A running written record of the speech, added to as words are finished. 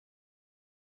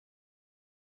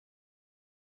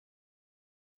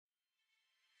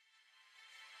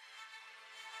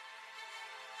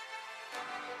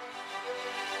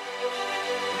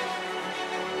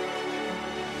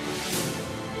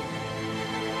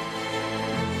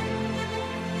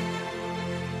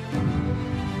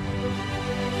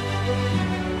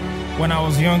when I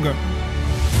was younger.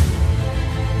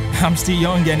 I'm still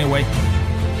young anyway.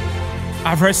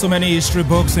 I've read so many history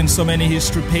books and so many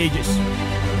history pages.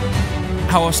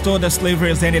 I was told that slavery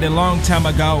has ended a long time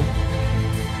ago.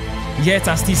 Yet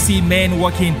I still see men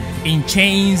working in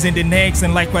chains in their necks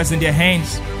and likewise in their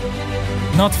hands.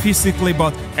 Not physically,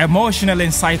 but emotionally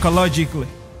and psychologically.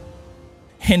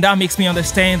 And that makes me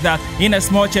understand that in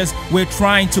as much as we're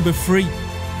trying to be free,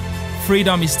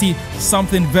 freedom is still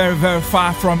something very, very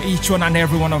far from each one and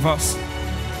every one of us.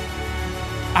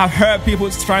 I've heard people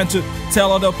trying to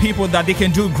tell other people that they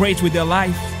can do great with their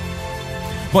life.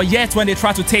 But yet when they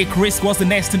try to take risks, what's the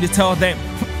next thing they tell them?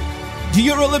 Do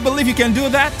you really believe you can do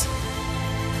that?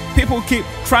 People keep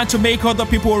trying to make other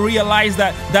people realize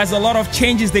that there's a lot of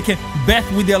changes they can birth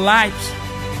with their lives.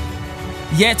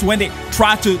 Yet when they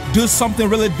try to do something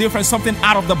really different, something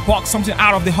out of the box, something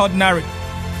out of the ordinary,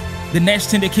 the next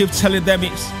thing they keep telling them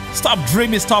is, stop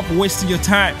dreaming, stop wasting your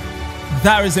time.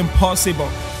 That is impossible.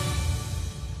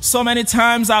 So many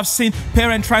times I've seen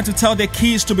parents trying to tell their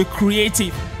kids to be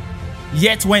creative.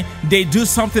 Yet when they do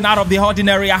something out of the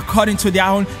ordinary according to their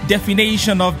own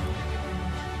definition of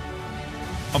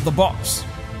the box,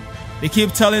 they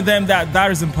keep telling them that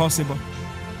that is impossible.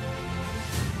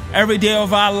 Every day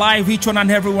of our life, each one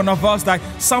and every one of us, that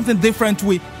something different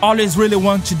we always really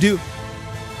want to do.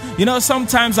 You know,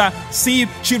 sometimes I see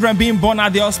children being born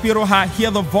at the hospital, I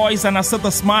hear the voice and I see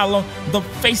the smile on the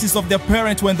faces of their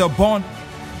parents when they're born.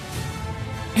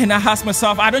 And I ask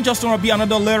myself, I don't just want to be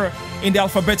another letter in the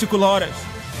alphabetical orders.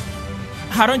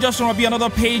 I don't just want to be another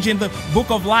page in the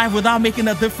book of life without making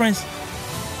a difference.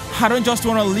 I don't just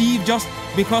want to leave just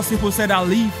because people said I'll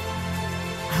leave.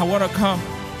 I want to come,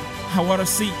 I want to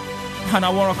see, and I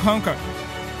want to conquer.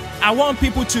 I want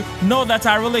people to know that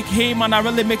I really came and I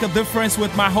really make a difference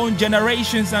with my own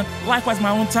generations and likewise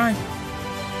my own time.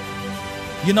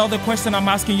 You know, the question I'm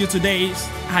asking you today is,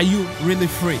 are you really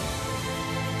free?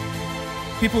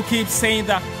 People keep saying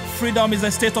that freedom is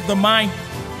a state of the mind.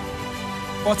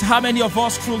 But how many of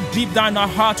us, through deep down in our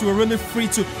heart, we're really free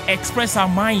to express our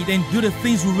mind and do the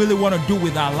things we really want to do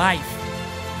with our life?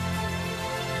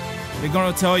 They're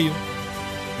going to tell you,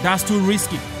 that's too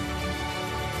risky.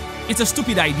 It's a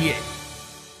stupid idea.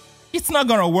 It's not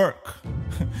going to work.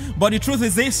 But the truth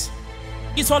is this,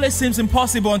 it always seems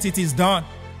impossible until it is done.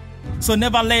 So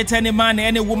never let any man,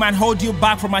 any woman hold you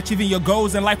back from achieving your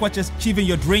goals and likewise achieving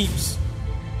your dreams.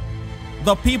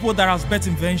 The people that have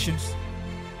better inventions,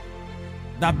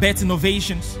 that bet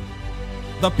innovations,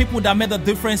 the people that made a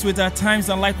difference with their times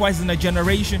and likewise in a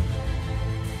generation,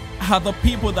 are the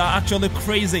people that are actually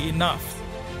crazy enough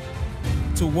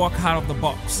to walk out of the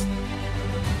box.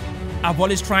 I've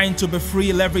always trying to be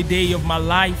free every day of my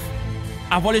life.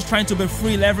 I've always trying to be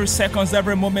free every second,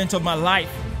 every moment of my life.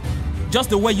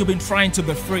 Just the way you've been trying to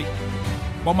be free.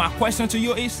 But my question to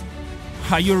you is,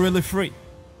 are you really free?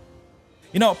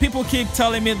 You know, people keep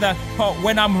telling me that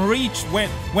when I'm rich,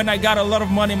 when I got a lot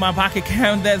of money in my bank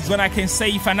account, that's when I can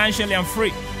say financially I'm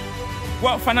free.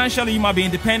 Well, financially you might be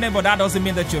independent, but that doesn't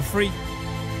mean that you're free.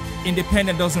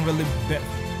 Independent doesn't really bear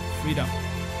freedom.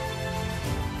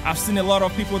 I've seen a lot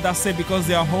of people that say because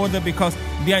they are older, because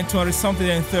they are in 20-something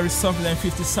and 30-something and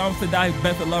 50-something, that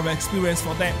bear a lot of experience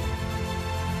for them.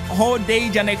 Old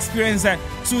age and experience are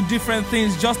two different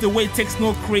things, just the way it takes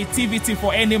no creativity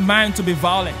for any man to be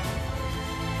violent.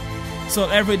 So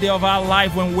every day of our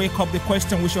life, when we wake up, the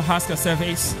question we should ask ourselves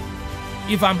is,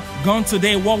 if I'm gone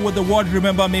today, what would the world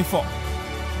remember me for?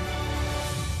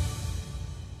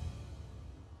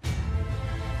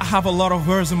 I have a lot of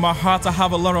words in my heart. I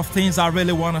have a lot of things I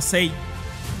really want to say.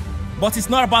 But it's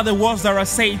not about the words that I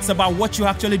say. It's about what you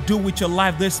actually do with your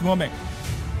life this moment.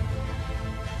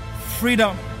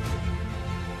 Freedom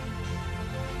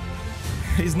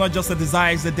is not just a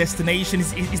desire, it's a destination.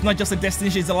 It's not just a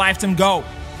destination, it's a lifetime goal.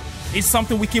 It's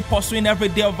something we keep pursuing every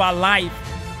day of our life.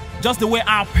 Just the way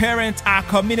our parents, our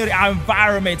community, our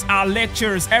environment, our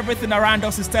lecturers, everything around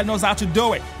us is telling us how to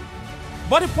do it.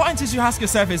 But the point is, you ask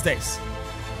yourself is this: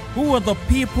 who are the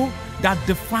people that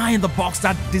define the box,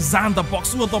 that design the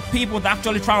box? Who are the people that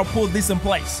actually try to put this in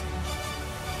place?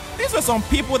 These are some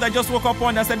people that just woke up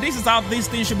one day and said, this is how these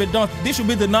things should be done. This should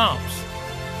be the norms.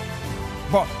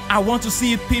 But I want to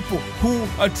see people who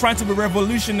are trying to be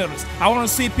revolutionaries. I want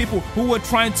to see people who are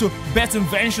trying to bet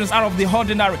inventions out of the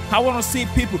ordinary. I want to see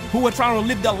people who are trying to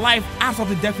live their life out of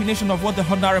the definition of what the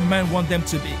ordinary man wants them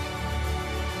to be.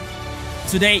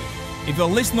 Today, if you're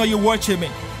listening or you're watching me,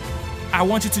 I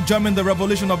want you to join me in the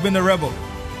revolution of being a rebel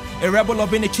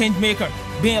of being a change maker,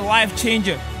 being a life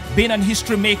changer, being a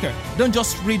history maker. Don't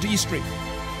just read history,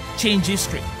 change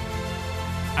history.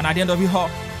 And at the end of it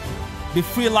all, be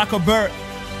free like a bird.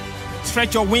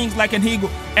 Stretch your wings like an eagle.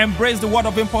 Embrace the world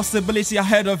of impossibility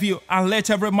ahead of you. And let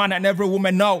every man and every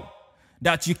woman know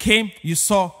that you came, you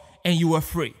saw, and you were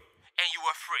free.